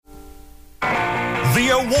The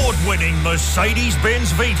award-winning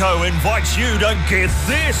Mercedes-Benz Vito invites you to Get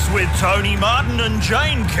This with Tony Martin and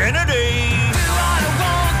Jane Kennedy.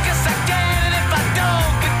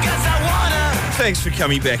 Thanks for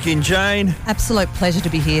coming back in, Jane. Absolute pleasure to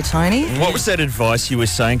be here, Tony. What was that advice you were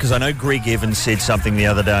saying? Because I know Greg Evans said something the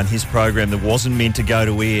other day on his program that wasn't meant to go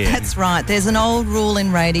to air. That's right. There's an old rule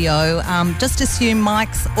in radio. Just assume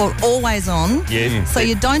mics are always on. Yeah. So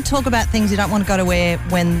you don't talk about things you don't want to go to air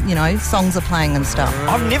when, songs are playing and stuff.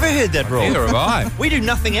 I've never heard that rule. Neither have I. We do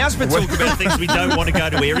nothing else but talk about things we don't want to go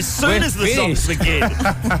to air as soon as the songs begin.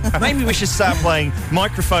 Maybe we should start playing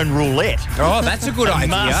microphone roulette. Oh, that's a good idea.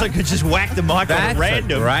 Martha could just whack the mic That's on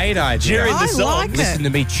random a great idea. during the I song. like it. Listen to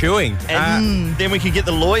me chewing. And then we could get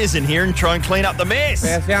the lawyers in here and try and clean up the mess.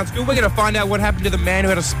 Yeah, sounds good. We're going to find out what happened to the man who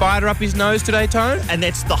had a spider up his nose today, Tone. And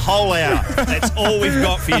that's the whole hour. That's all we've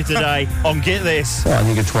got for you today on Get This. I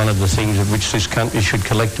think it's one of the things at which this country should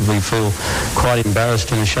collectively feel quite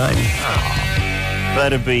embarrassed and ashamed.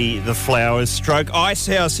 That'd be the Flowers stroke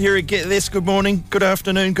Icehouse here at Get This. Good morning, good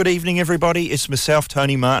afternoon, good evening, everybody. It's myself,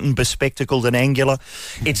 Tony Martin, bespectacled and angular.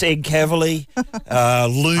 It's Ed Cavalier,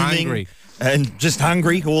 looming Hungry. and just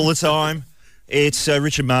hungry all the time. It's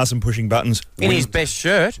Richard Marsden pushing buttons. In his best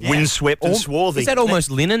shirt. Windswept and swarthy. Is that almost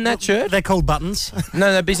linen, that shirt? They're called buttons. No,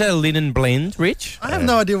 is that a linen blend, Rich? I have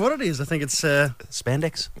no idea what it is. I think it's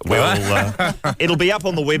spandex. Well, it'll be up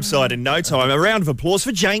on the website in no time. A round of applause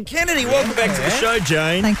for Jane Kennedy. Welcome back to the show,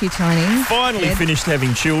 Jane. Thank you, Tony. Finally Ed. finished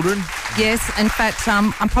having children. Yes, in fact,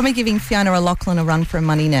 I'm probably giving Fiona O'Loughlin a run for her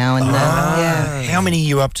money now. And yeah, How many are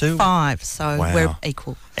you up to? 5, so Wow. we're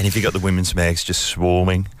equal. And have you got the women's mags just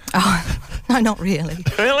swarming? Oh, no, not really.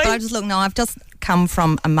 Really? But I've just come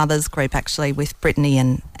from a mother's group, actually, with Brittany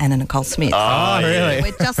and Anna Nicole Smith. Oh, really?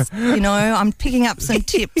 We're just, I'm picking up some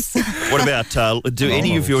tips. What about, do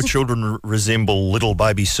any of your children resemble little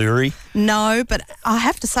baby Suri? No, but I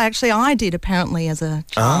have to say, actually, I did apparently as a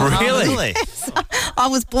child. Really? I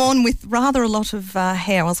was born with rather a lot of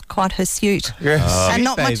hair. I was quite hirsute. And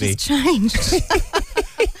not much has changed.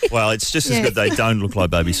 Well, it's just as Yeah. good they don't look like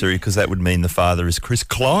baby Suri because that would mean the father is Chris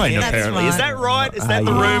Klein, That's apparently. Is right. that right? Is that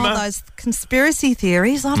the rumour? Those conspiracy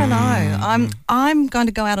theories, I don't know. I'm going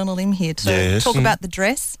to go out on a limb here to Yes. talk about the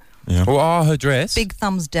dress. Oh, her dress. Big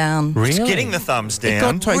thumbs down. Really? It's getting the thumbs It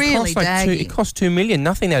down. Really cost daggy. it cost $2 million.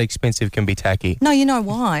 Nothing that expensive can be tacky. No, you know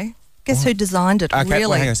why? Guess who designed it, Okay, really?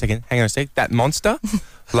 well, hang on a sec. That monster,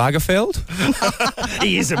 Lagerfeld,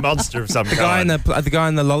 He is a monster of some the guy kind. in the guy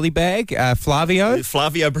in the lolly bag, Flavio.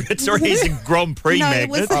 Flavio Briatore, he's a Grand Prix No, it magnet.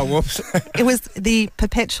 was- Oh, whoops. It was the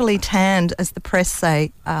perpetually tanned, as the press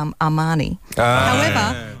say, Armani.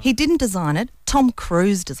 However, he didn't design it. Tom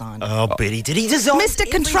Cruise designed it. Oh, Betty, did he design Mr.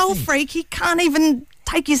 Control everything? Freak, he can't even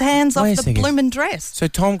take his hands Wait a off the second. bloomin' dress. So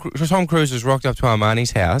Tom Cruise has rocked up to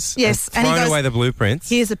Armani's house. Yes, and he thrown goes- away the blueprints.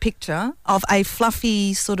 Here's a picture of a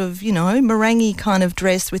fluffy sort of, meringue kind of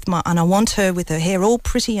dress and I want her with her hair all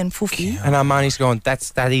pretty and foofy. And Armani's gone, that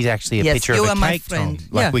is actually a Yes, picture you of are a my cake, Tom. friend.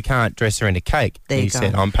 Like, Yeah. we can't dress her in a cake. There he you go.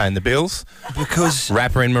 said, I'm paying the bills. Because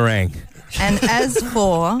Wrap her in meringue. And as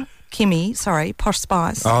for Posh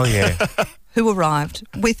Spice, Oh, yeah. who arrived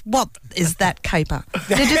with, what is that caper?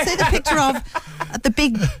 Did you see the picture of the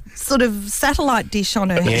big sort of satellite dish on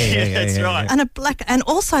her head? Yeah, that's right. And a black, and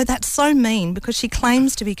also that's so mean because she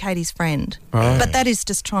claims to be Katie's friend, but that is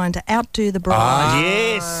just trying to outdo the bride.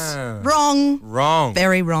 Yes. Wrong,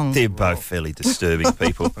 very wrong. They're both fairly disturbing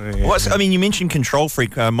people. You mentioned Control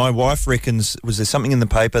Freak. My wife reckons, was there something in the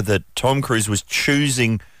paper that Tom Cruise was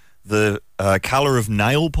choosing the colour of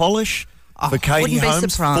nail polish for Katie wouldn't be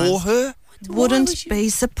Holmes surprised. for her? Wouldn't be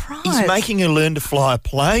surprised. He's making her learn to fly a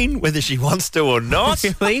plane, whether she wants to or not.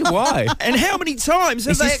 Really? Why? And how many times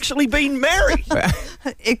have they actually been married?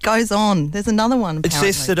 It goes on. There's another one. It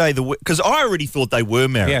says today, because I already thought they were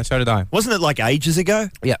married. Yeah, so did I. Wasn't it like ages ago?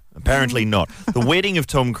 Yeah. Apparently not. The wedding of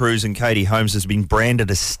Tom Cruise and Katie Holmes has been branded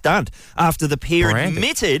a stunt after the pair Branded?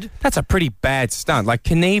 admitted That's a pretty bad stunt. Like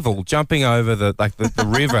Knievel jumping over the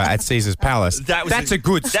river at Caesar's Palace. That's a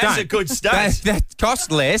good stunt. That's a good stunt. That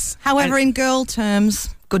cost less. However, in girl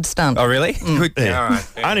terms, good stunt. Oh, really? Good. Yeah. All right.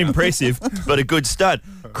 Unimpressive, but a good stunt.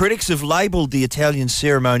 Critics have labelled the Italian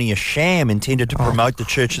ceremony a sham intended to promote the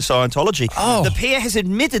Church of Scientology. Oh. The pair has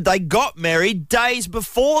admitted they got married days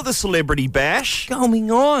before the celebrity bash. Going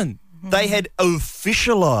on. They had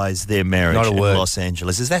officialised their marriage Not a in word. Los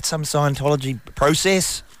Angeles. Is that some Scientology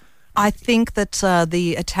process? I think that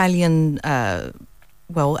the Italian, as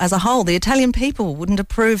a whole, the Italian people wouldn't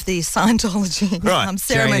approve the Scientology Right.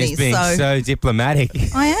 ceremonies. Jane is being so diplomatic.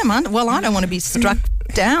 I am. I don't want to be struck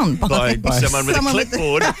down by someone with a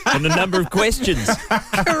clipboard and a number of questions.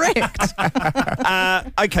 Correct.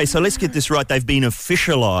 Okay, so let's get this right. They've been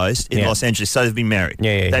officialised in Los Angeles, so they've been married.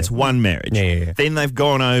 Yeah. That's one marriage. Yeah. Then they've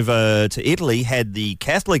gone over to Italy, had the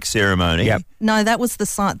Catholic ceremony. Yep. No, that was the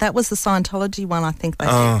Scientology one, I think they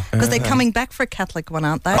said. Because they're coming back for a Catholic one,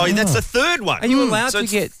 aren't they? Oh, that's the third one. Are you allowed so to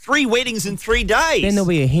it's get 3 weddings in 3 days? Then there'll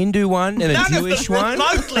be a Hindu one and a None Jewish of them one.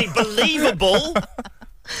 remotely believable.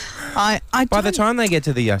 I By the time they get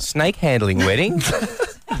to the snake handling wedding,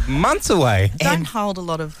 months away. don't hold a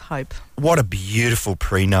lot of hope. What a beautiful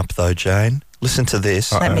prenup, though, Jane. Listen to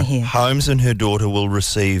this. Let me hear. Holmes and her daughter will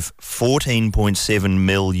receive 14.7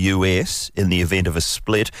 mil US in the event of a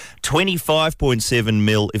split, 25.7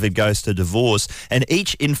 mil if it goes to divorce, and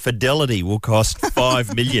each infidelity will cost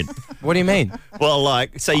 5 million. What do you mean? Well,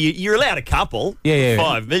 like, so you're allowed a couple. Yeah.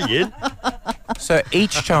 5 million. So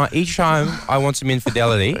each time I want some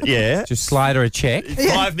infidelity, just slide her a check.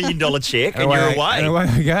 $5 million check, and you're away. And away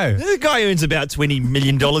I go. The guy earns about $20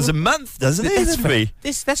 million a month, doesn't he?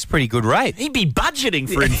 That's a pretty good rate. He'd be budgeting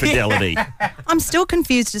for infidelity. I'm still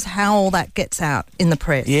confused as how all that gets out in the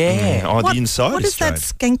press. Yeah. The insiders. What is that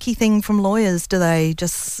skanky thing from lawyers? Do they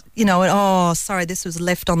just, sorry, this was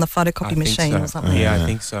left on the photocopy machine or something? Yeah, I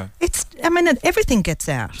think so. Everything gets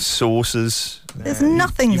out. Sources. There's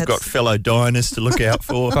nothing You've got fellow diners to look out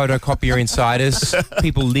for. Photocopier insiders,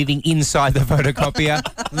 people living inside the photocopier,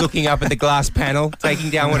 looking up at the glass panel, taking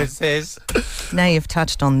down what it says. Now you've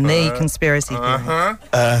touched on the conspiracy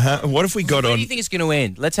theory. What have we got Where on? do you think it's going to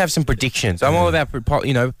end? Let's have some predictions. I'm all about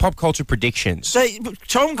pop culture predictions. So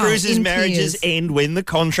Tom Cruise's in marriages tears. end when the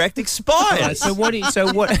contract expires. So what?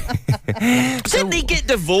 Didn't he get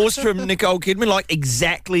divorced from Nicole Kidman like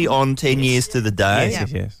exactly on 10 years to the day?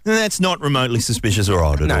 Yes. That's not remotely suspicious or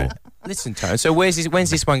odd at No. all. Listen, Tone. So when's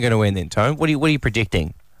this one going to end then, Tone? What are you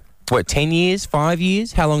predicting? What, 10 years, 5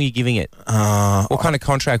 years? How long are you giving it? What kind of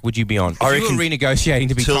contract would you be on? If I you were reckon renegotiating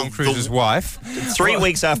to be till Tom Cruise's wife, 3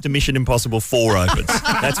 weeks after Mission Impossible 4 opens.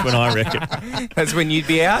 That's when I reckon. that's when you'd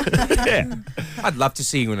be out? Yeah. I'd love to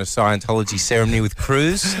see you in a Scientology ceremony with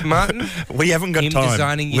Cruise, Martin. We haven't got Him time.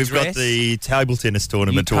 designing your We've got dress. the table tennis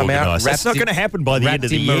tournament to You come out organise. That's not wrapped in- going to happen by the end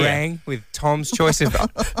of the Wrapped year. in meringue with Tom's choice of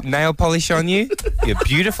nail polish on you. Be a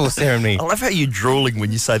beautiful ceremony. I love how you're drooling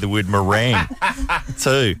when you say the word meringue,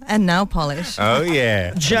 too. And nail polish. Oh,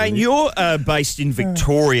 yeah. Jane, you're based in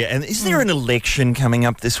Victoria, and is there an election coming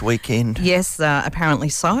up this weekend? Yes, apparently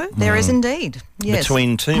so. There is indeed. Yes.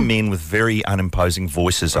 Between two men with very unimposing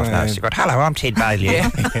voices, I've noticed. You've got, hello, I'm Ted Bailey.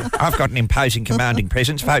 I've got an imposing, commanding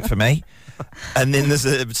presence. Vote for me. And then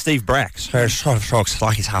there's Steve Bracks, who sort of talks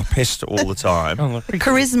like he's half pissed all the time.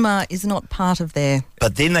 Charisma is not part of their...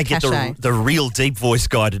 But then they get Cachet. the real deep voice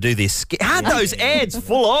guy to do this. Aren't those ads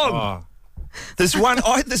full on? There's one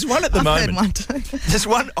at the I've moment. heard one too. There's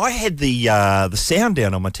one. I had the sound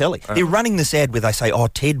down on my telly. They're running this ad where they say,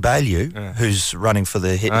 Ted Baillieu, who's running for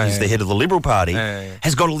the head, he's the head of the Liberal Party,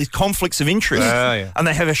 has got all these conflicts of interest. And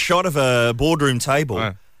they have a shot of a boardroom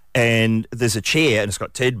table. And there's a chair, and it's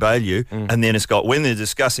got Ted Baillieu, and then it's got, when they're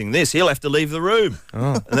discussing this, he'll have to leave the room.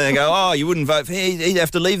 And then they go, you wouldn't vote for him, he'd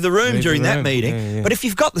have to leave the room during that meeting. But if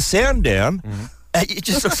you've got the sound down, it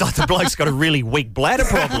just looks like the bloke's got a really weak bladder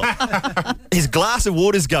problem. His glass of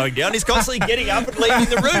water's going down, he's constantly getting up and leaving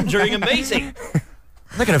the room during a meeting.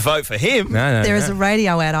 I'm not going to vote for him. There is a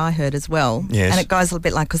radio ad I heard as well. Yes. And it goes a little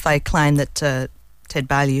bit like, because they claim that Ted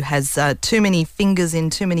Baillieu has too many fingers in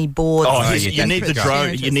too many boards. You need the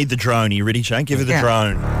drone. You need the drone. Are you ready, Jane? Give her the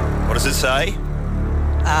drone. What does it say?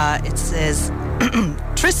 It says,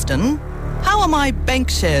 Tristan, how are my bank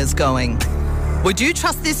shares going? Would you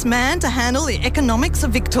trust this man to handle the economics of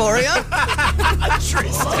Victoria?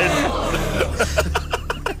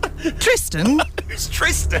 Tristan, Who's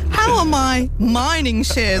Tristan? how are my mining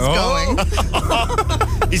shares going?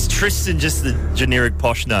 Is Tristan just the generic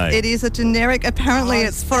posh name? It is a generic. Apparently,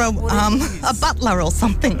 it's for a butler or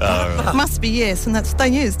something. Must be, yes, and that's what they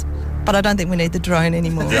used. But I don't think we need the drone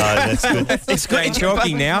anymore. No, that's good. It's Great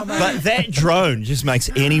talking now. But that drone just makes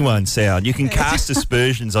anyone sound. You can cast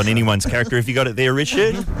aspersions on anyone's character if you got it there,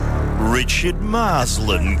 Richard. Richard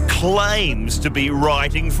Marsland claims to be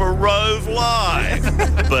writing for Rove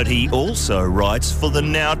Live, but he also writes for the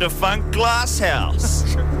now-defunct Glasshouse.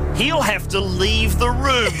 He'll have to leave the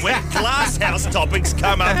room when Glasshouse topics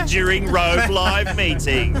come up during Rove Live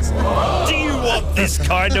meetings. Do you want this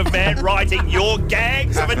kind of man writing your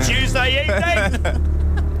gags of a Tuesday evening?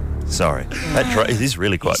 Sorry, it is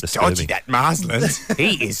really quite disturbing. Dodgy, that Marsland.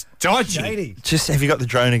 He is dodgy. Just have you got the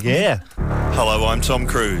drone again? Yeah. Hello, I'm Tom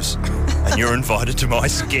Cruise. And you're invited to my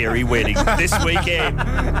scary wedding this weekend.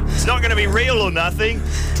 It's not going to be real or nothing.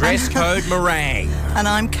 Dress code meringue. And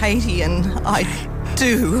I'm Katie, and I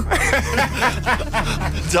do.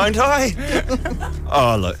 Don't I?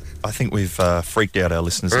 Oh, look, I think we've freaked out our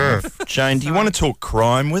listeners enough. Jane, do you want to talk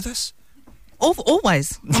crime with us?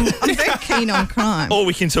 Always. I'm very keen on crime. Or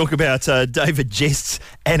we can talk about David Jest's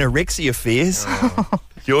anorexia fears.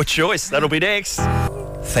 Your choice. That'll be next.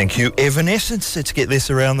 Thank you, Evanescence. Let's get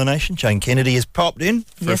this around the nation. Jane Kennedy has popped in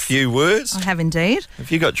for a Yes. few words. I have indeed.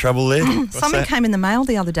 Have you got trouble there? What's Something that? came in the mail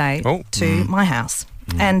the other day Oh. to my house,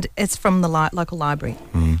 and it's from the local library.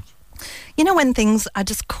 You know when things are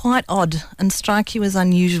just quite odd and strike you as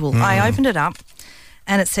unusual? I opened it up,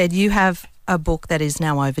 and it said, you have a book that is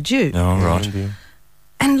now overdue. Oh, right.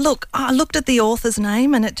 And look, I looked at the author's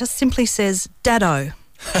name, and it just simply says Dado.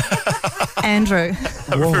 Andrew.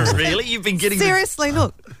 Really? You've been getting... Seriously,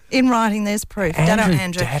 look, in writing there's proof. Dado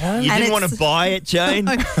Andrew. Dado? You And didn't want to it's- buy it, Jane?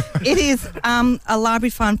 It is a library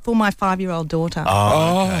fund for my 5-year-old daughter.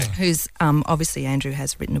 Oh, okay. Who's obviously Andrew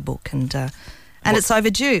has written a book, and it's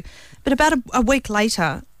overdue. But about a week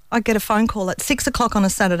later, I get a phone call at 6 o'clock on a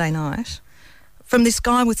Saturday night from this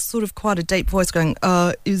guy with sort of quite a deep voice going,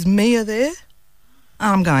 is Mia there?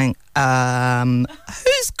 And I'm going,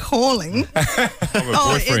 who's calling?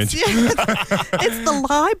 boyfriend. It's the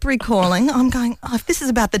library calling. I'm going, if this is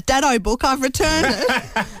about the Dado book, I've returned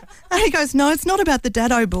it. And he goes, no, it's not about the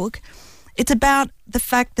Dado book. It's about the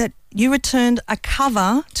fact that you returned a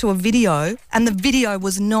cover to a video and the video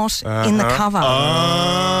was not in the cover.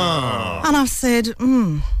 Oh. And I said,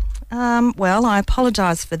 well, I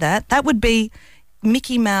apologise for that. That would be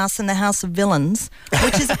Mickey Mouse and the House of Villains,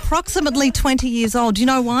 which is approximately 20 years old. Do you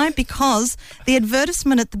know why? Because the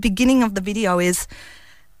advertisement at the beginning of the video is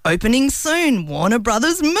opening soon, Warner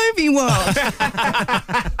Brothers Movie World.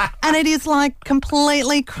 And it is like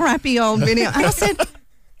completely crappy old video. And I said,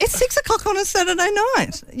 it's 6 o'clock on a Saturday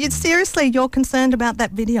night. You're concerned about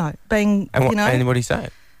that video being, And what, you know. and what did he say?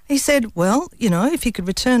 He said, well, you know, if you could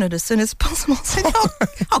return it as soon as possible. I said,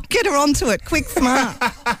 I'll get her onto it, quick, smart.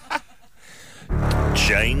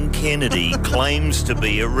 Jane Kennedy claims to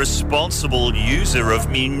be a responsible user of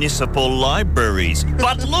municipal libraries.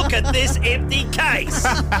 But look at this empty case.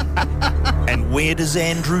 And where does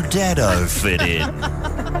Andrew Dado fit in?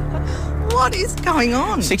 What is going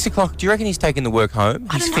on? 6 o'clock. Do you reckon he's taken the work home?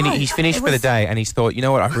 I don't know. He's finished It for the was- day, and he's thought, you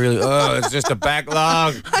know what? It's just a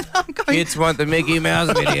backlog. I'm going, Kids want the Mickey Mouse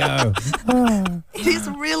video.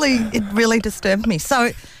 it really disturbed me.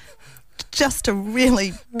 So just to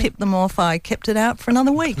really pip them off, I kept it out for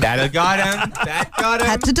another week. That got him. That got him.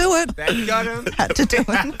 Had to do it. That got him. Had to do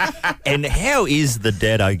it. And how is the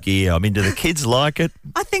Dado gear? I mean, do the kids like it?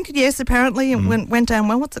 I think, yes, apparently it went down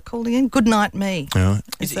well. What's it called again? Good Night Me.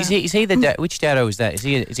 Is he the which Dado is that? Is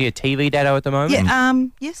he a TV Dado at the moment? Yeah,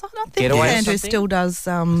 yes, I think Getaway or Andrew something? still does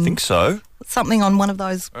I think so. something on one of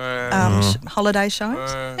those holiday shows.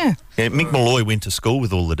 Yeah. Yeah, Mick Malloy went to school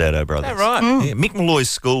with all the Dado brothers. Is that right? Yeah, Mick Malloy's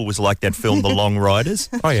school was like that film, The Long Riders.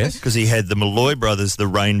 Oh, yes. Because he had the Malloy brothers, the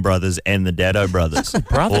Rain brothers, and the Dado brothers.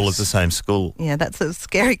 Brothers? All at the same school. Yeah, that's a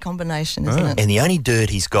scary combination, isn't it? And the only dirt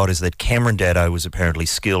he's got is that Cameron Dado was apparently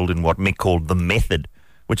skilled in what Mick called the method,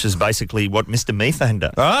 which is basically what Mr. Methane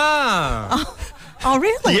does. Ah. Oh,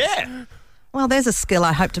 really? Yeah. Well, there's a skill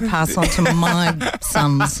I hope to pass on to my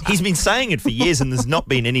sons. He's been saying it for years and there's not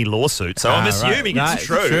been any lawsuit, so I'm assuming it's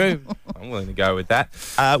true. I'm willing to go with that.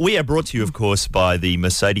 We are brought to you, of course, by the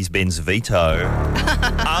Mercedes-Benz Vito.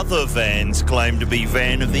 Other vans claim to be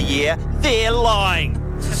van of the year. They're lying.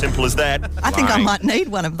 Simple as that. I think I might need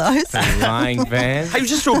one of those. Lying van. Hey,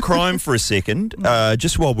 just talk crime for a second.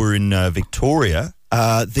 Just while we're in Victoria,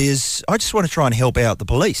 I just want to try and help out the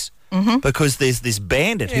police. Because there's this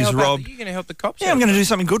bandit who's robbed... You're going to help the cops Yeah, out. I'm going to do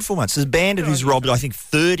something good for once. There's a bandit who's robbed, I think,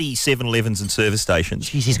 30 7-Elevens and service stations.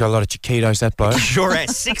 Jeez, he's got a lot of chiquitos, that bloke. Sure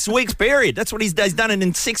has. 6 weeks period. That's what he's done it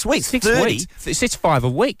in 6 weeks. 6 30. weeks. It's 5 a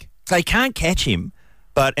week. They can't catch him,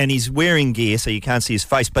 and he's wearing gear so you can't see his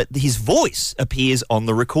face, but his voice appears on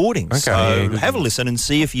the recording. Okay, So yeah, good. have a listen and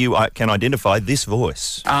see if you can identify this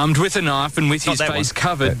voice. Armed with a knife and with his that face one.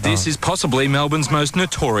 covered, this is possibly Melbourne's most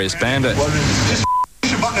notorious bandit. Just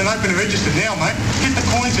push a button and open the register now, mate. Get the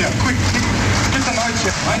coins out, quick. Get the notes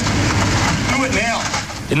out, mate. Do it now.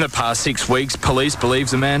 In the past 6 weeks, police believe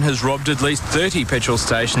the man has robbed at least 30 petrol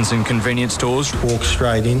stations and convenience stores. Walk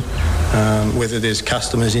straight in, whether there's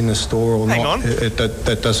customers in the store or Hang not. on.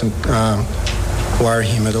 That doesn't worry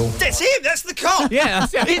him at all. That's him. That's the cop. Yeah,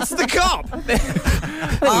 It's the cop.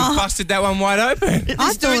 we busted that one wide open.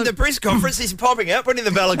 He's doing the press conference. He's popping out, putting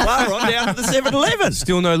the balaclava on down to the 7-Eleven.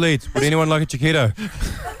 Still no leads. Would anyone like a chiquito?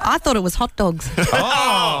 I thought it was hot dogs.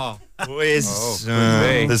 Oh!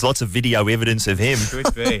 There's lots of video evidence of him.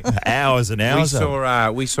 Could be. Hours and hours.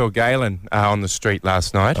 We saw Galen on the street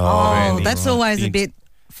last night. Oh, that's always a bit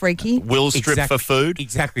freaky. Will strip for food.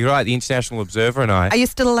 Exactly right. The International Observer and I. Are you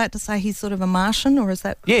still allowed to say he's sort of a Martian, or is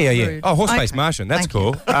that Yeah. rude? Oh, horse-faced Okay. Martian. That's Thank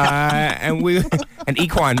you. cool. And we, an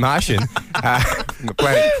equine Martian, from the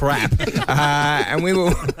planet crap. And we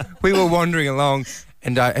were wandering along,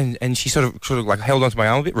 and she sort of like held onto my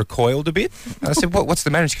arm a bit, recoiled a bit. And I said, "What's the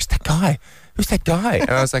matter?" And she goes, "That guy. Who's that guy?" And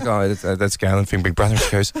I was like, "Oh, that's Galen from Big Brother." And she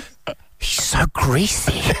goes, "He's so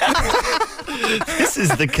greasy." This is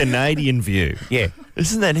the Canadian view. Yeah.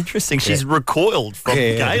 Isn't that interesting? She's recoiled from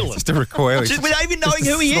Galen. Just a recoiling. Just without even knowing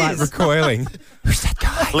who he Slight is. recoiling. Who's that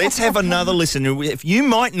guy? Let's have another listen. If you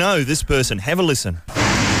might know this person, have a listen.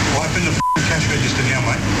 Open the cash register now,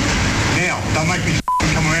 mate. Now, don't make me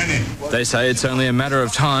come around there. They say it's only a matter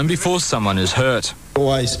of time before someone is hurt.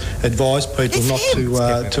 Always advise people not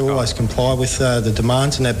to always comply with the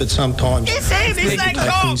demands and that, but sometimes It's take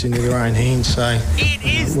things into their own hands. So It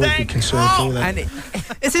is we'll be concerned for that. And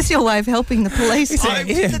Is this your way of helping the police?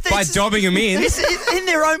 by dobbing him in. This is in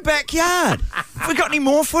their own backyard. Have we got any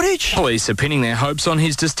more footage? Police are pinning their hopes on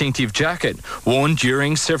his distinctive jacket, worn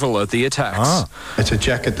during several of the attacks. It's a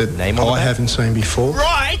jacket that Name on the I back? haven't seen before.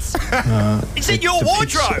 Right. It's in your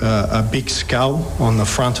depicts, wardrobe. a big skull on the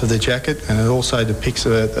front of the jacket, and it also depicts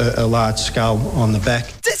a large skull on the back.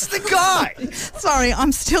 That's the guy. Sorry,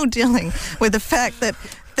 I'm still dealing with the fact that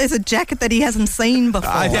there's a jacket that he hasn't seen before.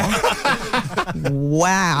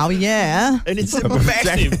 Wow, yeah. And it's a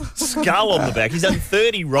massive skull on the back. He's done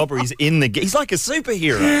 30 robberies in the... He's like a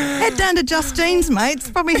superhero. Head down to Justine's, mate. It's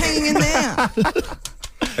probably hanging in there.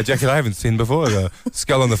 A jacket I haven't seen before. The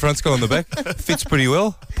skull on the front, skull on the back. Fits pretty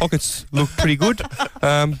well. Pockets look pretty good.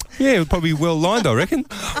 Probably well lined, I reckon.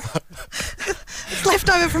 It's left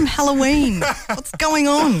over from Halloween. What's going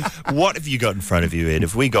on? What have you got in front of you, Ed?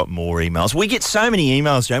 Have we got more emails? We get so many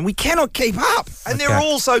emails, Jane. We cannot keep up. And they're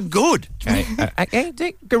all so good. Okay,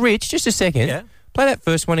 Rich, just a second. Yeah? Play that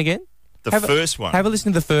first one again. First one. Have a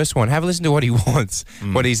listen to the first one. Have a listen to what he wants.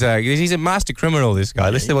 What he's a master criminal, this guy.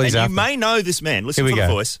 Listen to what he's and after. you may know this man. Listen Here to we the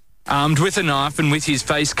go. voice. Armed with a knife and with his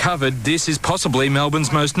face covered, this is possibly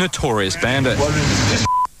Melbourne's most notorious bandit. Just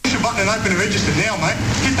push a button and open the register now, mate.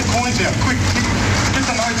 Get the coins out, quick. Get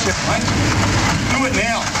the notes out, mate. Do it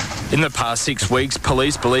now. In the past 6 weeks,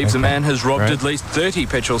 police believe the man has robbed Right. at least 30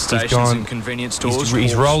 petrol stations gone- and convenience stores.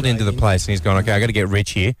 He's rolled into the place and he's gone, okay, I got to get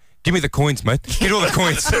rich here. Give me the coins, mate. Get all the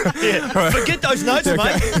coins. Forget those notes,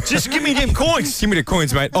 mate. Just give me them coins. Give me the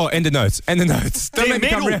coins, mate. Oh, and the notes. And the notes. Don't They're make me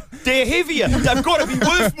come metal. round. They're heavier. They've got to be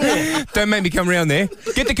worth more. Don't make me come round there.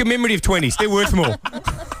 Get the commemorative 20s. They're worth more.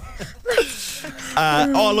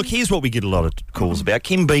 Look, here's what we get a lot of calls about.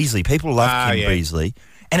 Kim Beazley. People love Kim yeah. Beazley.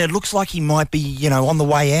 And it looks like he might be, on the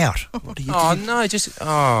way out. What do you Oh, think?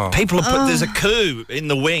 no, People have there's a coup in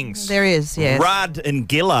the wings. There is, yes. Rudd and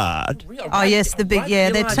Gillard. Oh, yes, the big,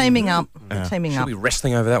 they're teaming up. They're teaming She'll up. be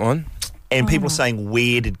wrestling over that one. And people saying,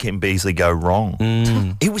 where did Kim Beazley go wrong?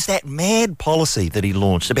 It was that mad policy that he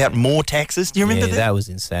launched about more taxes. Do you remember that? was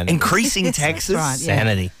insanity. Increasing taxes. right, yeah.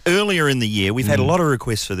 Insanity. Earlier in the year, we've had a lot of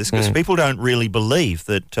requests for this because people don't really believe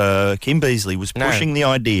that Kim Beazley was pushing the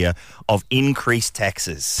idea of increased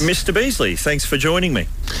taxes. Mr. Beazley, thanks for joining me.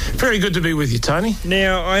 Very good to be with you, Tony.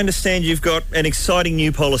 Now, I understand you've got an exciting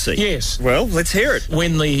new policy. Yes. Well, let's hear it.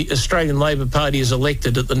 When the Australian Labor Party is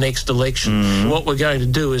elected at the next election, what we're going to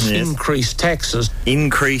do is increase taxes.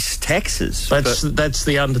 Increase taxes. That's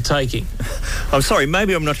the undertaking. I'm sorry,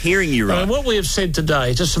 maybe I'm not hearing you right. What we have said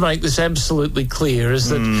today, just to make this absolutely clear, is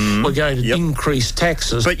that we're going to increase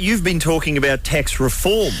taxes. But you've been talking about tax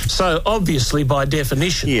reform. So, obviously, by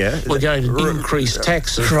definition, we're going to increase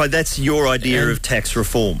taxes. Right, that's your idea of tax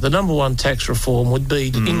reform. The number one tax reform would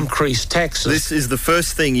be to increase taxes. This is the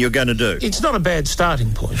first thing you're going to do. It's not a bad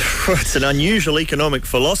starting point. It's an unusual economic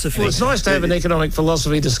philosophy. Well, it's nice to have an economic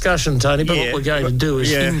philosophy discussion, Tony, but what we're going to do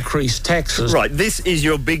is increase taxes. Right, this is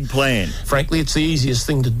your big plan. Frankly, it's the easiest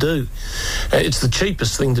thing to do. It's the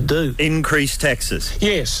cheapest thing to do. Increase taxes.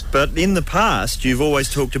 Yes. But in the past, you've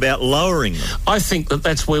always talked about lowering them. I think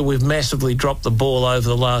that's where we've massively dropped the ball over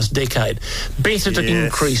the last decade. Better to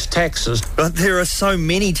increase taxes. But there are so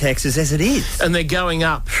many taxes as it is. And they're going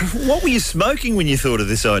up. What were you smoking when you thought of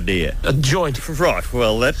this idea? A joint. Right,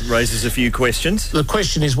 well, that raises a few questions. The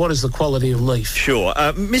question is, what is the quality of leaf? Sure.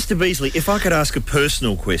 Mr. Beazley, if I could ask a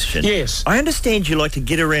personal question. Yes. I understand you like to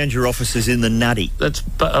get around your offices in the nutty. That's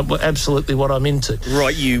absolutely what I'm into.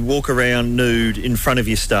 Right, you walk around nude in front of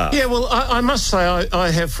your staff. Yeah, well, I must say I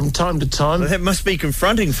have from time to time. Well, that must be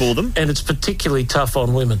confronting for them. And it's particularly tough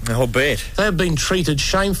on women. I'll bet. They have been treated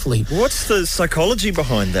shamefully. What's the psychology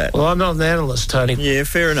behind that? Well, I'm not an analyst, Tony. Yeah,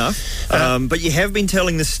 fair enough. But you have been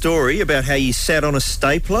telling the story about how you sat on a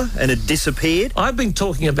stapler and it disappeared. I've been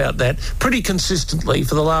talking about that pretty consistently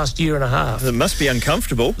for the last year and a half. It must be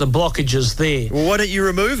uncomfortable. The blockage is there. Well, why don't you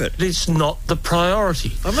remove it? It's not the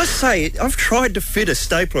priority. I must say, I've tried to fit a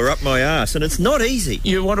stapler up my arse and it's not easy.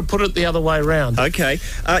 You want to put it the other way round. Okay.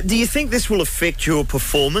 Do you think this will affect your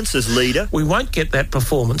performance as leader? We won't get that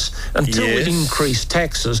performance until Yes. we increase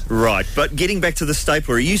taxes. Right, but getting back to the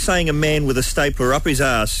stapler, are you saying a man with a stapler up his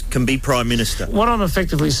arse can be Prime Minister? What I'm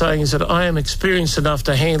effectively saying is that I am experienced enough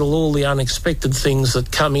to handle all the unexpected things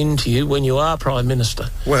that come into you when you are Prime Minister.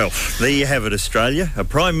 Well, there you have it, Australia. A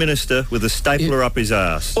Prime Minister with a stapler up his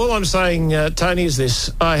arse. All I'm saying, Tony, is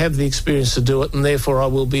this. I have the experience to do it, and therefore I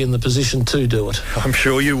will be in the position to do it. I'm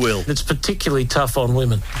sure you will. It's particularly tough on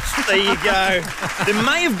women. There you go. There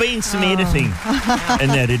may have been some editing in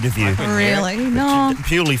that interview. Really? No.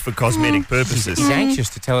 Purely for cosmetic purposes. He's anxious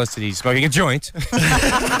to tell us that he's smoking a joint.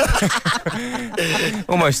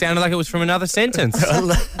 Almost sounded like it was from another sentence. I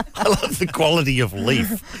love the quality of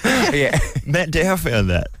leaf. Yeah. Matt Dow found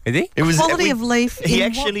that. Did he? It was Quality of leaf. He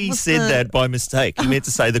in actually what was said the- that by mistake. He meant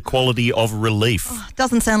to say the quality of relief.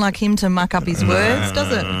 Doesn't sound like him to muck up his words,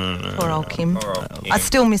 does it? Poor old Kim. I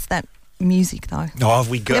still miss that music though. Oh, have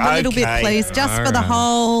we got Have a little bit, please, just for the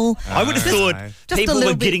whole. I would have thought Just a people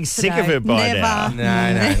little are getting bit sick today. of it by Never. now. No.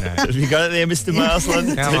 Have you got it there, Mr.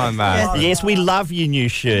 Marsland? Come on, mate. Yes, we love your new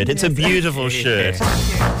shirt. It's a beautiful shirt.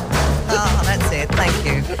 Oh, that's it. Thank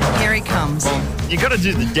you. Here he comes. You got to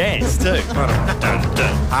do the dance too. Dun,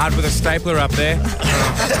 dun. Hard with a stapler up there.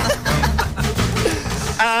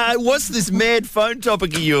 What's this mad phone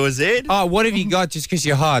topic of yours, Ed? Oh, what have you got just because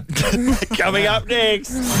you're hot? Coming up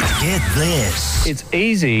next. Get this. It's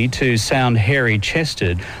easy to sound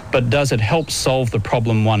hairy-chested, but does it help solve the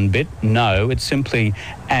problem one bit? No, it simply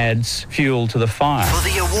adds fuel to the fire. For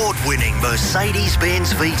the award-winning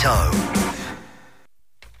Mercedes-Benz Vito.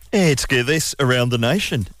 It's Get This around the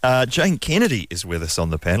nation. Jane Kennedy is with us on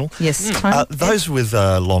the panel. Yes, Tony. Those with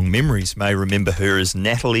long memories may remember her as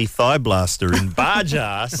Natalie Thighblaster in Barge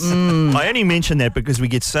Ass. I only mention that because we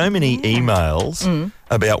get so many emails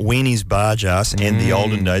about Weenie's Barge Ass and the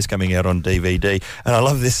olden days coming out on DVD. And I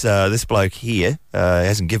love this this bloke here,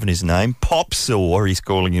 hasn't given his name, Popsaw, he's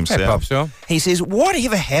calling himself. Hey, Popsaw. He says,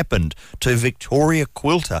 whatever happened to Victoria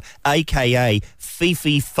Quilter, a.k.a.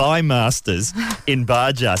 Fifi Thigh Masters in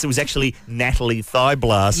Barge Ass? It was actually Natalie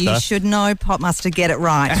Thighblaster. You should know, Popmaster, get it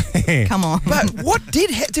right. Come on. But what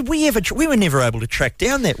did we ever? We were never able to track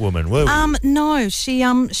down that woman, were we? No,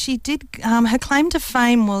 she did. Her claim to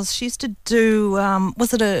fame was she used to do.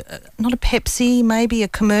 Was it not a Pepsi? Maybe a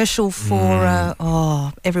commercial for.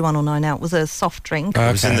 Everyone will know now. It was a soft drink.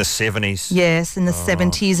 It was in the 70s. Yes, in the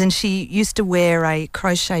 70s, and she used to wear a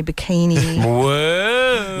crochet bikini.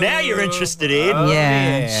 Whoa. Now you're interested in.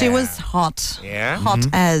 Yeah, she was hot. Yeah? Hot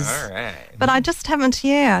as. All right. But I just haven't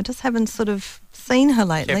sort of seen her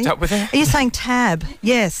lately. Kept up with her? Are you saying Tab?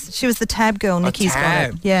 Yes, she was the Tab girl. Nikki's got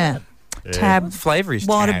Tab. it. Yeah. Tab. What flavour is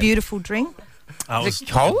What Tab? a beautiful drink. Is it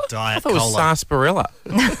cola? I Diet thought it was cola. sarsaparilla.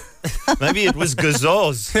 Maybe it was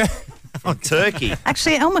gazoz from Turkey.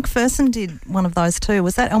 Actually, Elle Macpherson did one of those too.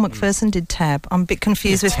 Was that Elle Macpherson did Tab? I'm a bit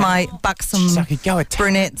confused with my buxom Jeez, I could go a Tab.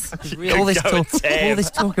 brunettes. All this Go talk, with Tab. all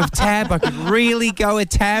this talk of Tab, I could really go a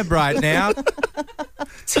Tab right now.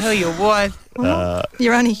 Tell you what.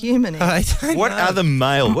 You're only human. Ed. I don't What know. other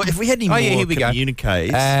male? If we had any more here we go.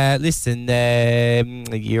 communiques. Listen,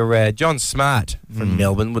 your John Smart from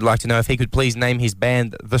Melbourne would like to know if he could please name his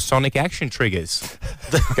band the Sonic Action Triggers.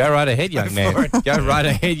 Go right ahead, young man. Go right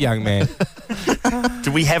ahead, young man.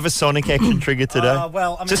 Do we have a sonic action trigger today?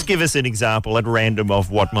 Well, I mean, Just give us an example at random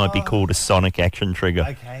of what might be called a sonic action trigger.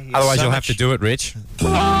 okay. Otherwise, so you'll much- have to do it, Rich.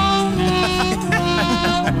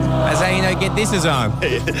 That's how you know get this is on.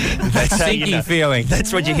 That's how you Sinking know. feeling.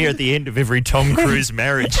 That's what you hear at the end of every Tom Cruise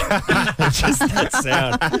marriage. Just that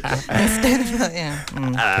sound. Instead of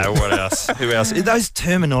yeah. What else? Who else? Those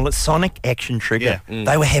terminology, sonic action trigger.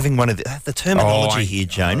 They were having one of the terminology here,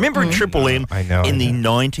 Jane. Remember at Triple M I know, in I the know.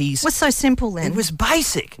 90s? It was so simple then. It was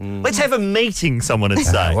basic. Let's have a meeting, someone would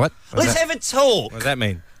say. What? Let's have a talk. What does that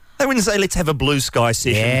mean? They wouldn't say, let's have a blue sky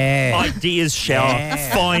session, Yeah. ideas shower,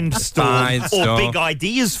 Yeah. find storm, Find or storm. big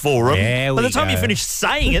ideas forum. There By the we time you go. finish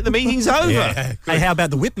saying it, the meeting's over. Hey, how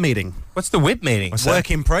about the whip meeting? What's the whip meeting?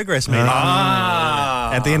 Work in progress meeting.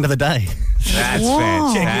 Ah. At the end of the day. That's Whoa.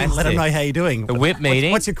 fantastic. Let them know how you're doing. The whip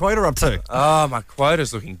meeting. What's your quota up to? Oh, my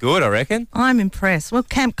quota's looking good, I reckon. I'm impressed. Well,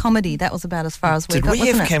 Camp Comedy, that was about as far as we Did got, we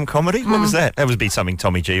wasn't have it? Camp Comedy? What was that? That would be something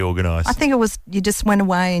Tommy G organised. I think it was, you just went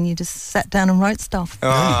away and you just sat down and wrote stuff.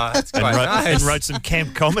 Oh, that's and, quite wrote, nice. and wrote some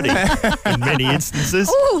camp comedy in many instances.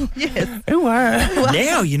 Oh, yes.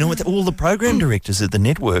 Now, you know what? All the program directors at the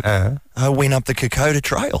network went up the Kokoda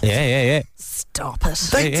Trail. Yeah. Stop it.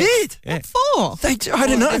 They did. Yeah. What for? I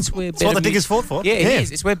don't know. That's where That's what the diggers fought for. Yeah, it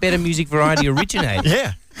is. It's where Better Music Variety originated.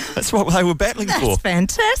 Yeah, that's what they were battling for. That's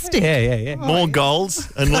fantastic. Yeah. More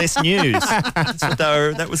goals and less news.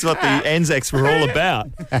 That was what the Anzacs were all about.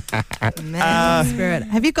 Man, spirit.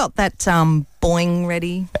 Have you got that boing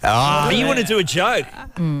ready? You want to do a joke?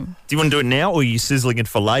 Do you want to do it now, or are you sizzling it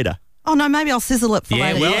for later? Oh, no, maybe I'll sizzle it for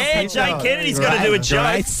later. Yeah, Jane Kennedy's got to do a joke.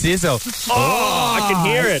 Right, sizzle. Oh, I can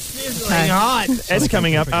hear it. That's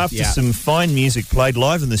coming up after some fine music played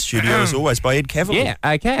live in the studio, as always, by Ed Cavalier.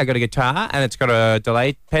 Yeah, okay, I got a guitar and it's got a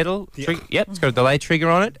delay pedal. Yep, it's got a delay trigger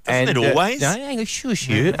on it. Doesn't it always? No, shush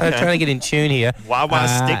you. I'm trying to get in tune here. Wah-wah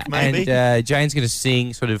stick, maybe? And Jane's going to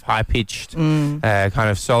sing sort of high-pitched, kind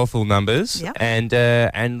of soulful numbers. Yep.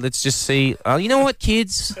 And let's just see. Oh, you know what,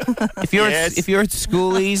 kids? If you're at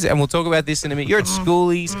schoolies, and we'll talk about this in a minute, you're at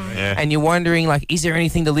schoolies and you're wondering, like, is there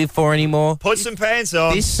anything to live for anymore? Put some pants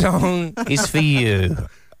on. This song is for you.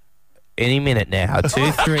 Any minute now.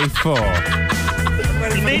 2, 3, 4.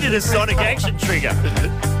 You needed a sonic action trigger.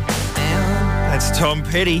 That's Tom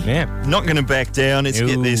Petty. Yeah. Not going to back down. Let's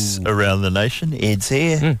get this around the nation. Ed's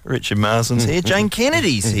here. Richard Marsden's here. Jane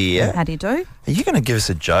Kennedy's here. How do you do? Are you going to give us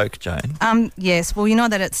a joke, Jane? Yes. Well, you know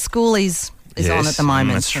that at schoolies is on at the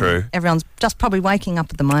moment. That's true. Everyone's just probably waking up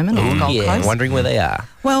at the moment on the Gold Coast. Wondering where they are.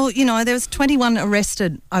 Well, you know, there was 21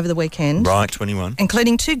 arrested over the weekend. Right, 21.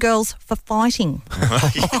 Including 2 girls for fighting. Well,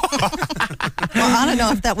 I don't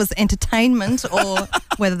know if that was entertainment or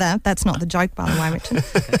whether that's not the joke, by the way, Richard.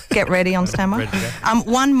 Get ready, on standby.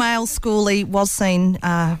 One male schoolie was seen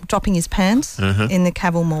dropping his pants in the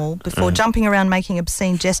Cavill Mall before jumping around making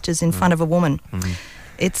obscene gestures in front of a woman.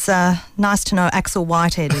 It's nice to know Axel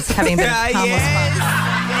Whitehead is having a bit of harmless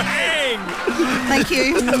fun. Thank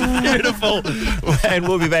you. Beautiful. And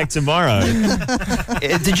we'll be back tomorrow.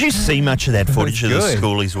 Did you see much of that footage of the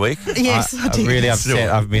Schoolies Week? Yes, I did. I'm really upset.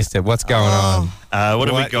 I've missed it. What's going on? What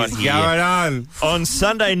have we got is here? going on? On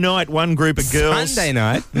Sunday night, one group of girls Sunday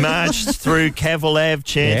night? marched through Cavill Ave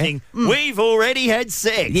chanting, "We've already had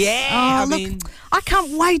sex." Yeah. I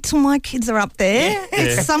can't wait till my kids are up there.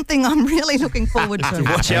 It's something I'm really looking forward to.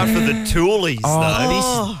 Watch out for the toolies,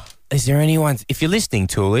 though. Is there anyone, if you're listening,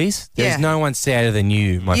 Toolies, there's no one sadder than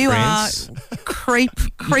you, my friends. You are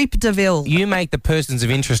creep DeVille. You make the persons of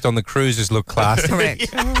interest on the cruises look classy. Correct.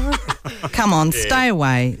 Come on, stay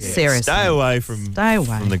away. Seriously. Stay away from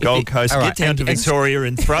the Gold Coast. All Get right, down to Victoria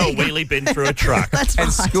and throw a wheelie bin through a truck. That's right.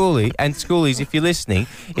 Schoolies, if you're listening,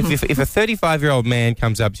 if a 35-year-old man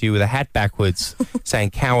comes up to you with a hat backwards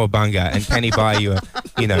saying "Cowabunga" and can he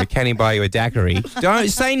buy you a daiquiri? Don't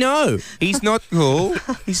say no. He's not cool.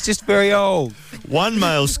 He's just very old. One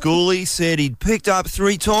male schoolie said he'd picked up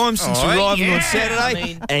 3 times since arriving on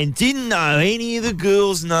Saturday and didn't know any of the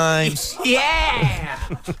girls' names. Yeah.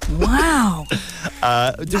 Wow.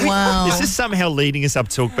 Wow. Is this somehow leading us up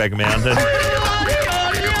Talkback Mountain?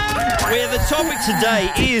 Where the topic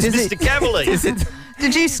today is Mr. Cavalier.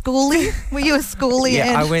 Did you schoolie? Were you a schoolie?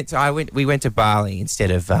 Yeah, Ed? we went to Bali instead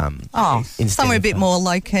of somewhere a bit more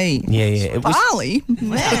low key. Yeah. It was, Bali,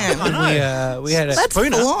 man. we had a That's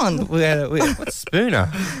Spooner. full on. What's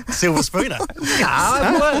Spooner? Silver Spooner.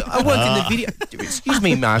 I worked in the video. Excuse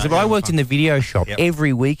me, Martha, but I worked in the video shop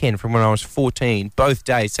every weekend from when I was 14, both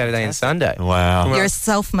days, Saturday and Sunday. Wow. You're a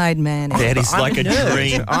self-made man. That is like a nerd.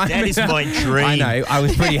 dream. That is my dream. I know. I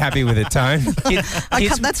was pretty happy with it, Tone.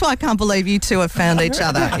 That's why I can't believe you two have found each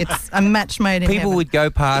other. It's a match made in People heaven. would go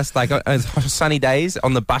past like on sunny days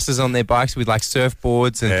on the buses on their bikes with like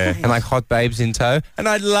surfboards and like hot babes in tow, and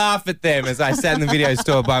I'd laugh at them as I sat in the video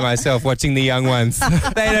store by myself watching the young ones.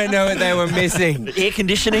 They don't know what they were missing. Air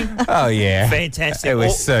conditioning. Oh yeah, Fantastic. It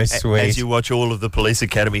was so sweet. As you watch all of the Police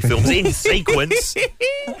Academy films in sequence.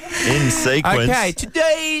 Okay,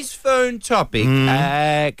 today's phone topic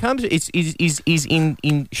is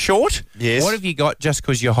in short. Yes. What have you got just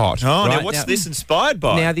because you're hot? Oh, right? now what's this inspired inspired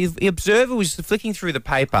by. Now, the Observer was flicking through the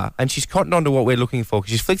paper, and she's cottoned on to what we're looking for,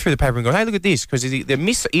 because she's flicked through the paper and gone, hey, look at this, because the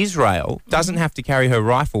Miss Israel doesn't have to carry her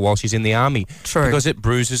rifle while she's in the army. True. Because it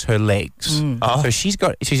bruises her legs. So she's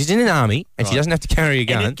in an army, and she doesn't have to carry a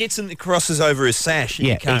gun. And it gets in the crosses over her sash. And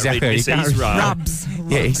Yeah, you can't exactly. read You Miss can't Israel. Rubs.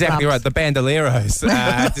 Yeah, exactly Rubs. right. The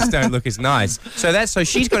bandoleros just don't look as nice. So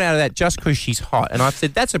she's got out of that just because she's hot. And I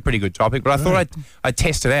said, that's a pretty good topic, but I thought I'd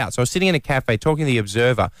test it out. So I was sitting in a cafe talking to the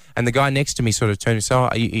Observer, and the guy next to me sort of turned and said,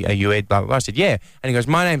 are you Ed? Blah, blah, blah. I said, yeah. And he goes,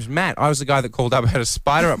 my name's Matt. I was the guy that called up, had a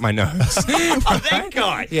spider up my nose. That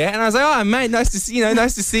guy. Yeah, and I was like, oh, mate, nice to see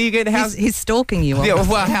you again. He's stalking you. Yeah,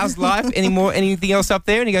 well, how's life? Anything else up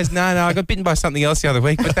there? And he goes, no, I got bitten by something else the other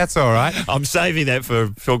week, but that's all right. I'm saving that for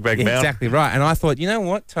Talkback Mouth. Exactly right. And I thought, you know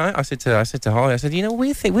what, Tone? I said to Holly, I said, you know,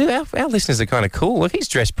 our listeners are kind of cool. Look, he's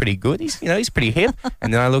dressed pretty good. He's pretty hip.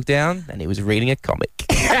 And then I looked down, and he was reading a comic.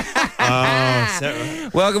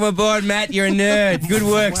 Welcome aboard, Matt. You're a nerd. Good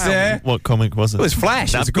work, sir. What comic was it? It was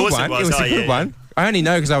Flash. It was a good one. It was a good one. I only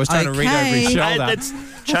know because I was trying to read over his shoulder. Let's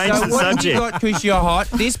change So the what have you subject. got, because you're hot?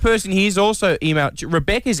 This person here's also emailed.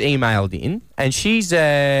 Rebecca's emailed in, and she's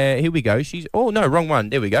here we go. She's wrong one.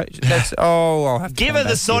 There we go. I'll have to Give come her the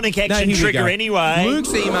back sonic to it. action here we trigger go. anyway. Luke's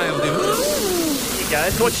emailed in.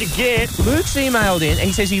 That's what you get. Luke's emailed in, and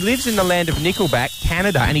he says he lives in the land of Nickelback,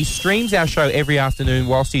 Canada, and he streams our show every afternoon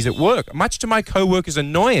whilst he's at work. Much to my co-workers'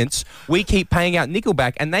 annoyance, we keep paying out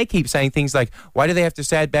Nickelback, and they keep saying things like, why do they have to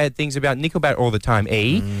say bad things about Nickelback all the time,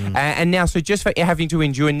 and now, so just for having to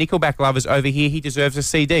endure Nickelback lovers over here, he deserves a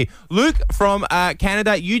CD. Luke from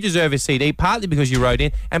Canada, you deserve a CD, partly because you wrote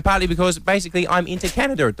in, and partly because, basically, I'm into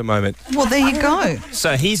Canada at the moment. Well, there you go.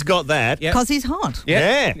 So he's got that. Because he's hot.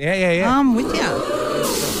 Yeah. I'm with you.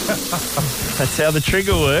 That's how the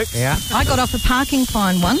trigger works. Yeah. I got off a parking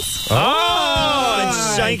fine once. Oh,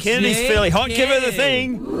 it's shaking. He's fairly hot. Give her the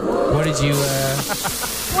thing. What did you...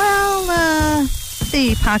 Well,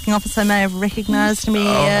 the parking officer may have recognised me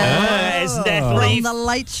As Natalie from the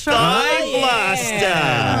Late Show. Blaster.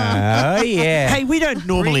 Oh, yeah. Hey, we don't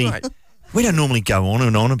normally go on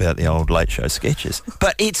and on about the old Late Show sketches,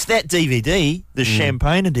 but it's that DVD, the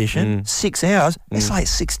Champagne edition, 6 hours. It's like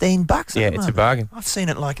 $16. Yeah, it's a bargain. I've seen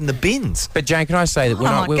it like in the bins. But Jane, can I say that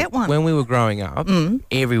when we were growing up,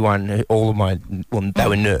 everyone, all of my, they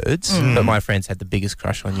were nerds, but my friends had the biggest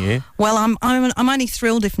crush on you. Well, I'm only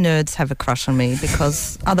thrilled if nerds have a crush on me,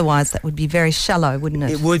 because otherwise that would be very shallow, wouldn't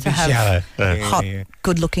it? It would to be have shallow. Hot,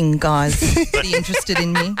 good-looking guys be interested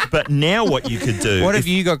in me. But now what you could do... What have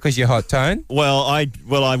you got because you're hot, Tone? Well, I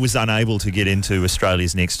was unable to get into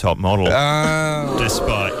Australia's Next Top Model,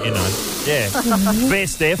 despite,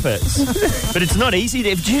 best efforts. But it's not easy.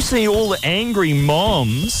 Did you see all the angry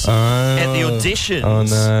moms at the auditions?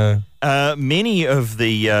 Oh, no. Many of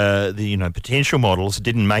the potential models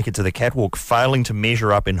didn't make it to the catwalk, failing to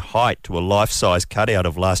measure up in height to a life-size cutout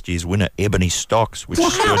of last year's winner, Ebony Stocks.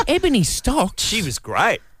 Ebony Stocks? She was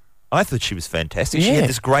great. I thought she was fantastic. She had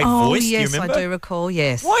this great voice. Yes, do you remember? I do recall,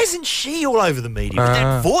 yes. Why isn't she all over the media with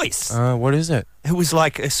that voice? What is it? It was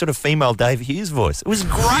like a sort of female Dave Hughes voice. It was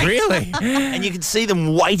great. Really? And you could see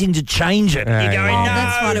them waiting to change it. You're going, no,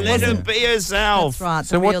 that's right, it let her wasn't. be herself.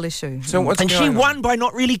 That's right, the real issue. So what's And she going on? won by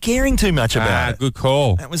not really caring too much about it. Good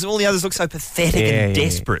call. That was all the others look so pathetic and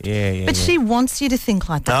desperate. Yeah. But she wants you to think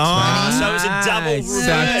like that, Tony. So it was a double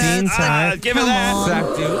Sucked in, Tony. give her that.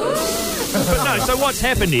 Sucked in. But no, so what's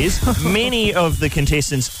happened is many of the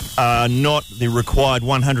contestants are not the required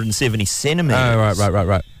 170 centimetres. Oh,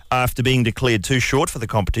 right. After being declared too short for the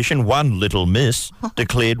competition, one little miss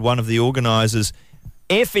declared one of the organisers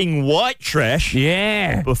effing white trash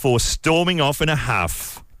before storming off in a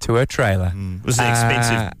huff. To her trailer. It was an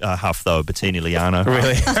expensive huff, though, a Bettini Liano.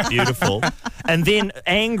 Really? Beautiful. And then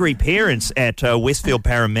angry parents at Westfield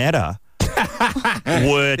Parramatta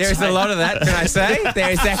were... There's a lot of that, can I say?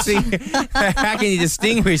 There's actually... How can you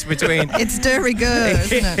distinguish between... It's de rigueur,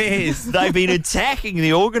 isn't it? It is. They've been attacking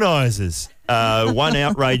the organisers. One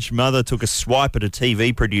outraged mother took a swipe at a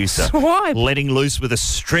TV producer, letting loose with a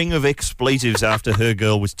string of expletives after her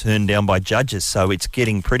girl was turned down by judges. So it's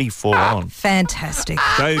getting pretty full on. Fantastic.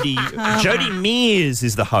 Jodie Mears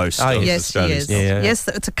is the host. Of Yes, she Australia's is. Yeah. Yes,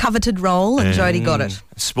 it's a coveted role, and Jodie got it.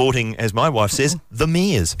 Sporting, as my wife says, the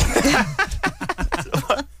Mears.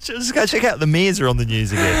 Just go check out the Mears are on the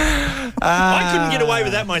news again. I couldn't get away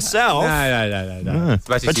with that myself. No.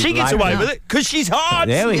 But she gets away with it because she's hot.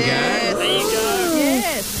 There we go. Yes. There you go.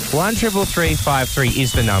 Yes. 133353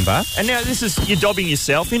 is the number. And now you're dobbing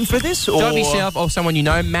yourself in for this? Or? Dob yourself or someone you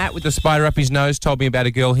know. Matt with the spider up his nose told me about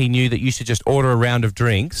a girl he knew that used to just order a round of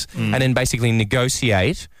drinks and then basically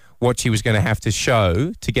negotiate what she was going to have to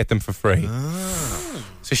show to get them for free.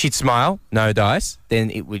 So So she'd smile, no dice. Then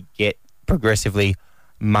it would get progressively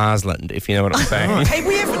Marsland, if you know what I'm saying. Hey,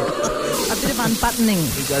 we haven't... A bit of unbuttoning.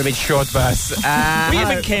 We've got a bit short bus. We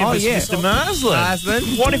haven't canvassed Mr.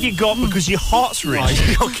 Marsland. What have you got because you're hot,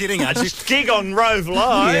 Rich? You're kidding, aren't you? Gig on Rove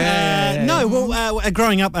Live. No, well,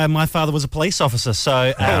 growing up, my father was a police officer,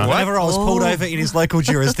 so whenever I was pulled over in his local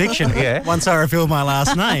jurisdiction, once I revealed my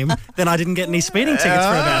last name, then I didn't get any speeding tickets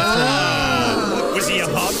for about 3 years. Was he a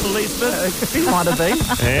hot policeman? He might have been.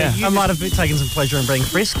 I might have taken some pleasure in being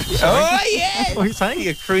frisked. Sorry. Oh, yeah. What are you saying?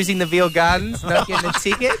 You're cruising the Veal Gardens, not getting a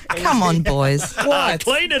ticket. Come on, boys. What?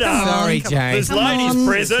 Clean it up. Sorry, Jane. There's ladies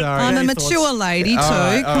present. I'm a mature lady, too.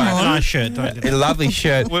 Come on. Nice shirt. Don't do that. A lovely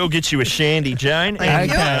shirt. We'll get you a shandy, Jane.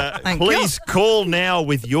 Thank you. Thank you. Please call now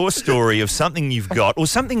with your story of something you've got or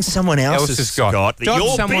something someone else has got that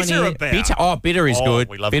you're bitter about. Bitter is good.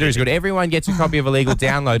 We love bitter is bitter. good. Everyone gets a copy of Illegal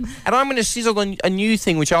Download. And I'm going to sizzle on a new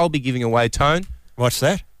thing which I'll be giving away, Tone. What's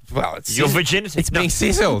that? Well, it's Your virginity. It's being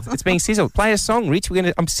sizzled. It's being sizzled. Play a song, Rich.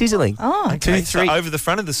 I'm sizzling. Oh, Okay, 2, 3. so over the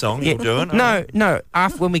front of the song you're doing? No.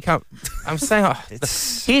 After when we come, I'm saying,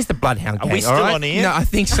 here's the Bloodhound Gang. Are we still all right? on air? No, I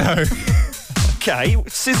think so. Okay,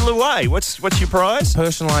 sizzle away. What's your prize?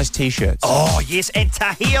 Personalised T-shirts. Oh, yes, and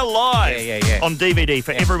Tahir Live Yeah. on DVD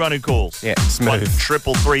for everyone who calls. Yeah, smooth.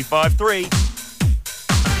 1-33353.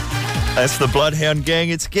 That's the Bloodhound Gang.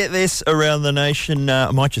 It's Get This around the nation.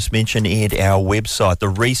 I might just mention, Ed, our website, the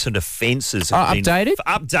recent offences have been updated?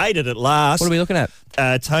 Updated at last. What are we looking at?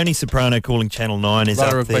 Tony Soprano calling Channel 9 is Lot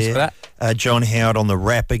of up requests there. for that. John Howard on the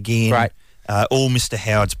rap again. Right. All Mr.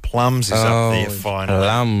 Howard's Plums is up there finally.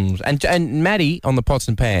 Plums. And Maddie on the Pots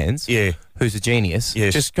and Pans, who's a genius,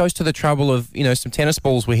 just goes to the trouble of, some tennis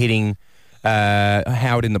balls were hitting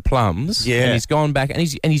Howard in the Plums. Yeah. And he's gone back and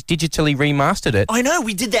he's digitally remastered it. I know,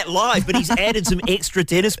 we did that live, but he's added some extra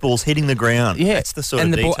tennis balls hitting the ground. Yeah. That's the sort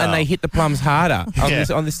and of the detail. and they hit the Plums harder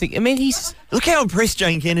on this thing. I mean, he's... Look how impressed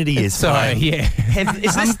Jane Kennedy is. Sorry, yeah.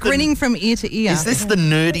 I'm grinning from ear to ear. Is this the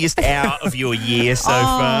nerdiest hour of your year so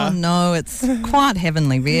far? Oh, no, it's quite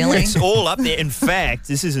heavenly, really. It's all up there. In fact,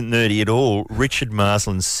 this isn't nerdy at all. Richard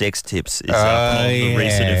Marsland's sex tips is up on the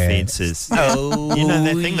recent offences. Oh, you know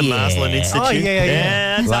that thing, the Marsland Institute? Oh,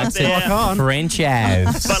 yeah. It's up Like there. some French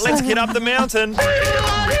Avs. But let's get up the mountain.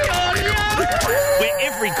 Where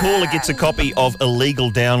every caller gets a copy of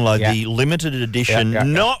Illegal Download, the limited edition,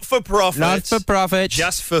 not for profit. Not for profit.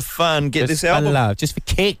 Just for fun. Get Just this album. for love. Just for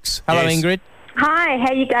kicks. Hello, Yes. Ingrid. Hi,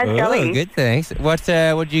 how you guys going? Good, thanks. What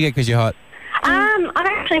did you get because you're hot? I've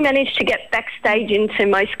actually managed to get backstage into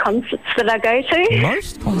most concerts that I go to.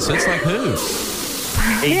 Most concerts? Like who?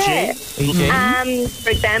 Yeah. E.G.? For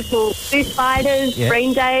example, Foo Fighters, Yeah.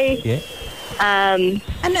 Green Day. Yeah. And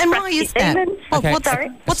why is that? Demons.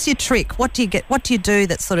 What's your trick? What do you do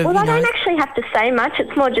that sort of, Well, I don't actually have to say much.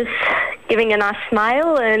 It's more just giving a nice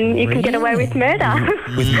smile and you can get away with murder.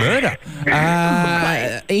 With murder?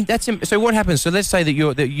 So what happens? So let's say that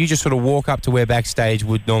you just sort of walk up to where backstage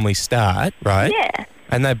would normally start, right? Yeah.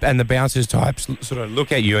 And the bouncers types sort of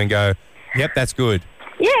look at you and go, yep, that's good.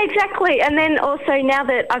 Yeah, exactly. And then also now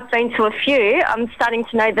that I've been to a few, I'm starting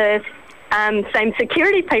to know the same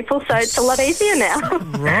security people, so it's a lot easier now.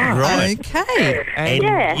 Right. Okay. And,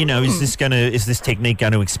 is this technique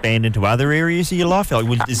going to expand into other areas of your life?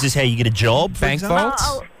 Like, is this how you get a job, for Bank example?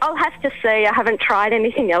 vaults? I'll have to see. I haven't tried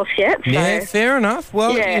anything else yet. So. Yeah, fair enough.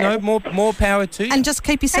 Well, Yeah. more power to you. And just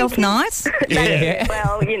keep yourself nice. Yeah.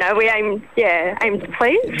 Well, we aim to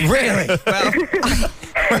please. Really? Well,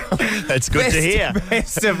 That's good to hear.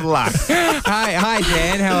 Best of luck. Hi,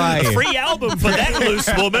 Dan. How are you? Free album for that loose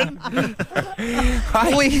woman.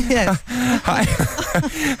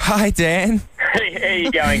 Hi, Dan. How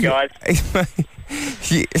you going, guys?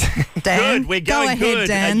 Dan, Good, we're go going ahead, good.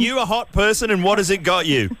 Dan. Are you a hot person, and what has it got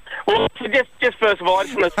you? Well, just first of all, I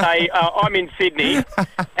just want to say I'm in Sydney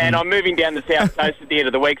and I'm moving down the south coast at the end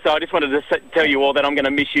of the week, so I just wanted to tell you all that I'm going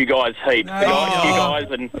to miss you guys heaps. You guys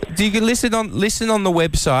and Do you can listen on the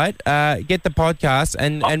website, get the podcast,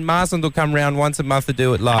 and Marsland will come round once a month to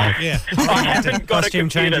do it live. Yeah. I haven't got a Costume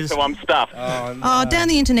computer, changes. so I'm stuffed. Oh, down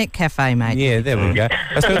the internet cafe, mate. Yeah, there we go.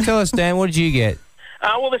 So tell us, Dan, what did you get?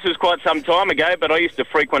 Well, this was quite some time ago, but I used to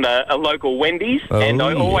frequent a local Wendy's, and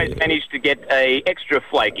I always managed to get a extra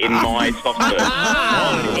flake in my soft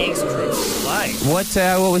serve. Extra flake.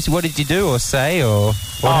 What did you do or say or?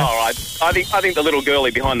 Right. I think the little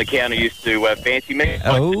girlie behind the counter used to fancy me.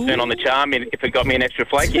 To turn on the charm, and if it got me an extra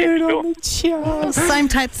flake, sure. Same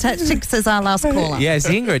tactics as our last caller. Yes,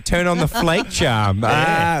 Ingrid, turn on the flake charm.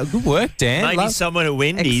 Good work, Dan. Maybe someone at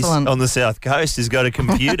Wendy's Excellent. on the South Coast has got a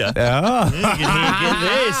computer. You can get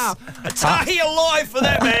this. Tahir Live for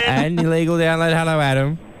that, man. And Illegal Download. Hello,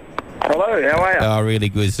 Adam. Hello, how are you? Oh, really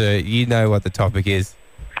good, sir. You know what the topic is.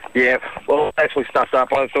 Yeah, well, actually stuffed up.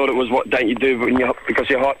 I thought it was what don't you do because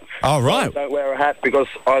you're hot. Oh, right. I don't wear a hat because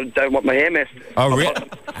I don't want my hair messed. Oh, really?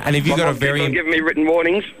 And have you got a very... They've given me written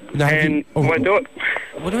warnings and I won't do it.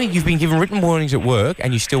 What do you mean? You've been given written warnings at work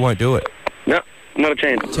and you still won't do it? No, not a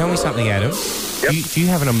chance. Tell me something, Adam. Yep. Do you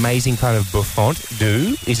have an amazing kind of bouffant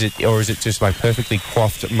do? Is it just like perfectly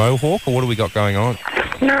coiffed mohawk, or what do we got going on?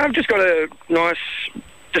 No, I've just got a nice...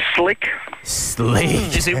 Just slick.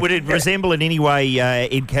 Would it resemble in any way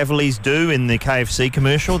Ed Cavalier's do in the KFC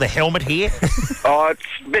commercial? The helmet here. Oh, it's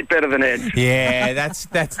a bit better than Ed. Yeah, that's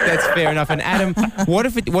fair enough. And Adam, what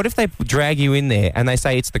if they drag you in there and they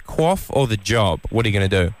say it's the quaff or the job? What are you going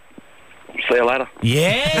to do? See you later.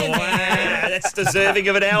 Yeah, that's deserving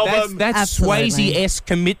of an album. That's Swayze-esque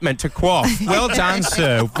commitment to quaff. Well done,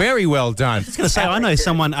 sir. Very well done. I was going to say, I know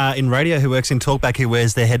someone in radio who works in Talkback who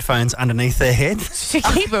wears their headphones underneath their head.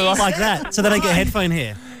 Keep it like that, so they don't get headphone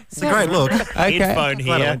hair. It's a great look. Okay. Headphone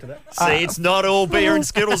here. See, it's not all beer and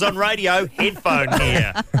Skittles on radio. Headphone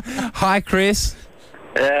here. Hi, Chris.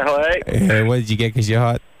 Yeah, hi. What did you get because you're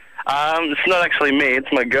hot? It's not actually me.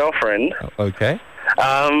 It's my girlfriend. Okay.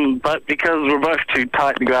 But because we're both too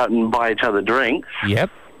tight to go out and buy each other drinks, yep,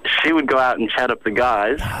 she would go out and chat up the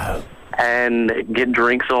guys and get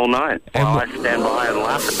drinks all night while I stand by and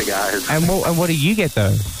laugh at the guys. And what do you get,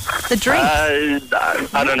 though? The drinks.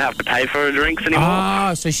 I don't have to pay for her drinks anymore.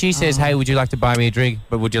 Ah, so she says, hey, would you like to buy me a drink?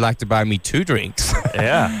 But would you like to buy me 2 drinks?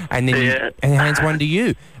 Yeah. And then and hands one to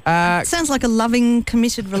you. Sounds like a loving,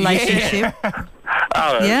 committed relationship.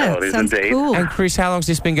 Oh, yeah, it is sounds indeed. cool. And Chris, how long's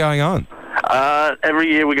this been going on?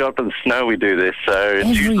 Every year we go up in the snow, we do this, so it's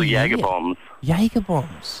usually Jaeger bombs. Jaeger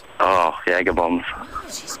bombs? Oh, Jaeger bombs.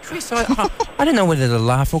 Jeez, Chris, I don't know whether to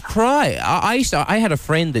laugh or cry. I had a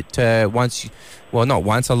friend that once, well, not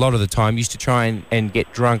once, a lot of the time, used to try and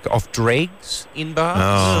get drunk off dregs in bars.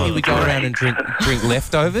 Oh, he would go around and drink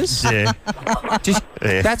leftovers. Yeah.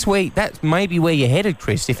 That's maybe where you're headed,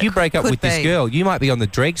 Chris. If you break up with this girl, you might be on the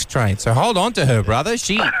dregs train. So hold on to her, brother.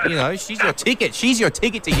 She's your ticket. She's your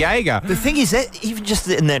ticket to Jaeger. The thing is that even just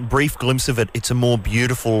in that brief glimpse of it, it's a more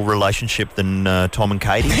beautiful relationship than Tom and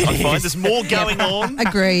Katie. I find there's more going on.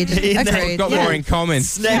 Agreed. They've got more in common.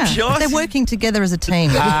 Snapshot. They're working together as a team.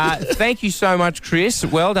 Thank you so much, Chris.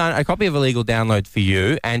 Well done. A copy of Illegal Download for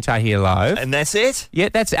you and Tahir Lowe. And that's it? Yeah,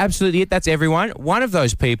 that's absolutely it. That's everyone. One of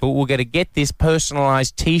those people will get to get this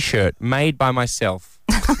personalised T-shirt made by myself.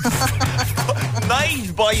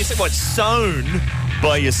 Made by yourself? What, sewn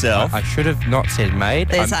by yourself? I should have not said made.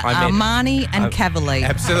 There's Armani and Cavalier.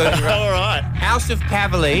 Absolutely right. All right. House of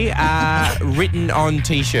Cavalier written on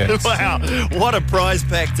T-shirts. Wow, what a prize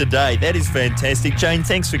pack today. That is fantastic. Jane,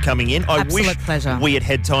 thanks for coming in. I wish pleasure. we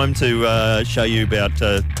had time to show you about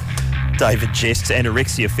David Jest's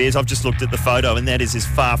anorexia affairs. I've just looked at the photo and that is as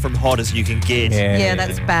far from hot as you can get. Yeah,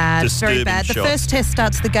 that's bad. Disturbing Very bad. The shot. first test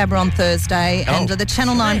starts the Gabba on Thursday and the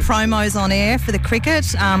Channel 9 promos on air for the cricket,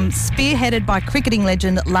 spearheaded by cricketing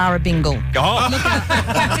legend Lara Bingle. Oh.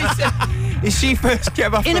 Is she first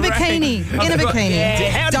cab off In a the bikini. rank? In a bikini.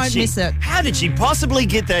 Yeah. Don't miss it. How did she possibly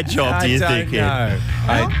get that job, do you think? I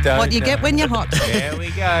don't What you know. get when you're hot. There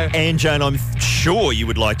we go. And Jane, I'm sure you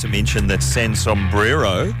would like to mention that San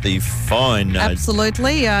Sombrero, the fine...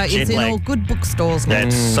 Absolutely. It's in lag. all good bookstores now.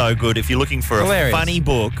 That's so good. If you're looking for Hilarious. a funny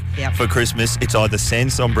book for Christmas, it's either San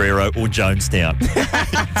Sombrero or Jonestown.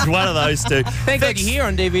 It's one of those two. Thank God you're here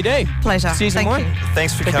on DVD. Pleasure. Season Thank 1. you.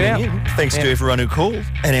 Thanks for Check it coming out. in. Thanks to everyone who called.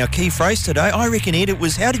 And our key phrase today, I reckon, Ed, it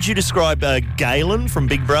was, how did you describe Galen from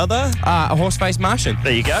Big Brother? A horse-faced Martian.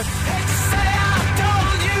 There you go.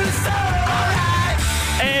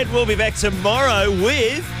 And we'll be back tomorrow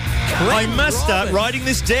with... I must start writing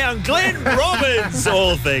this down. Glenn Robbins.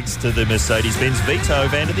 All thanks to the Mercedes-Benz Vito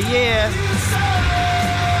van of the year.